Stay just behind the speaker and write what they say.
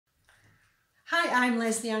Hi, I'm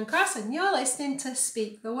Leslie Ann Cross and you're listening to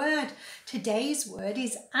Speak the Word. Today's word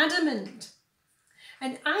is adamant.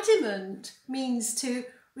 And adamant means to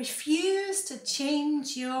refuse to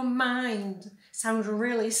change your mind. Sounds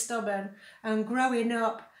really stubborn. And growing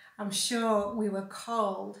up, I'm sure we were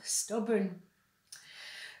called stubborn.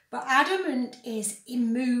 But adamant is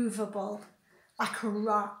immovable, like a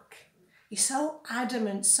rock. You're so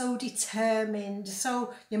adamant, so determined,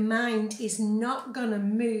 so your mind is not going to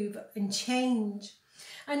move and change.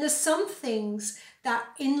 And there's some things that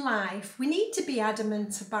in life we need to be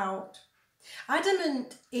adamant about.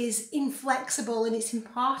 Adamant is inflexible, and it's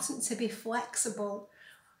important to be flexible.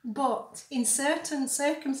 But in certain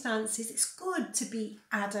circumstances, it's good to be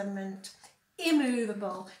adamant,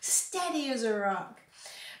 immovable, steady as a rock.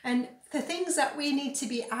 And the things that we need to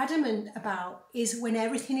be adamant about is when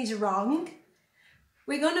everything is wrong,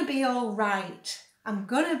 we're going to be all right. I'm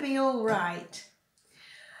going to be all right.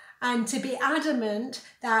 And to be adamant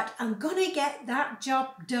that I'm going to get that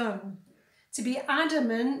job done. To be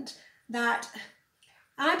adamant that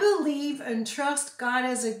I believe and trust God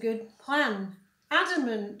has a good plan.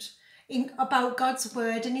 Adamant about God's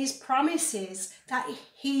word and his promises, that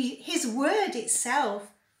his word itself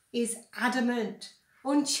is adamant,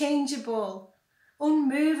 unchangeable,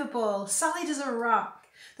 unmovable, solid as a rock,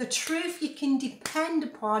 the truth you can depend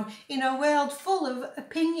upon in a world full of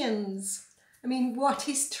opinions. I mean, what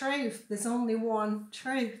is truth? There's only one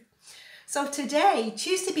truth. So today,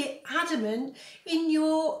 choose to be adamant in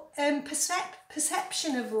your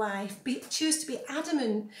perception of life. Choose to be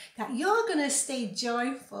adamant that you're going to stay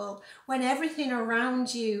joyful when everything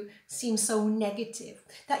around you seems so negative.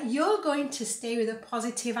 That you're going to stay with a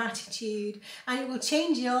positive attitude and it will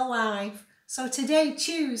change your life. So today,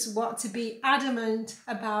 choose what to be adamant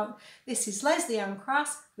about. This is Leslie Ann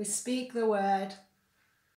Cross with Speak the Word.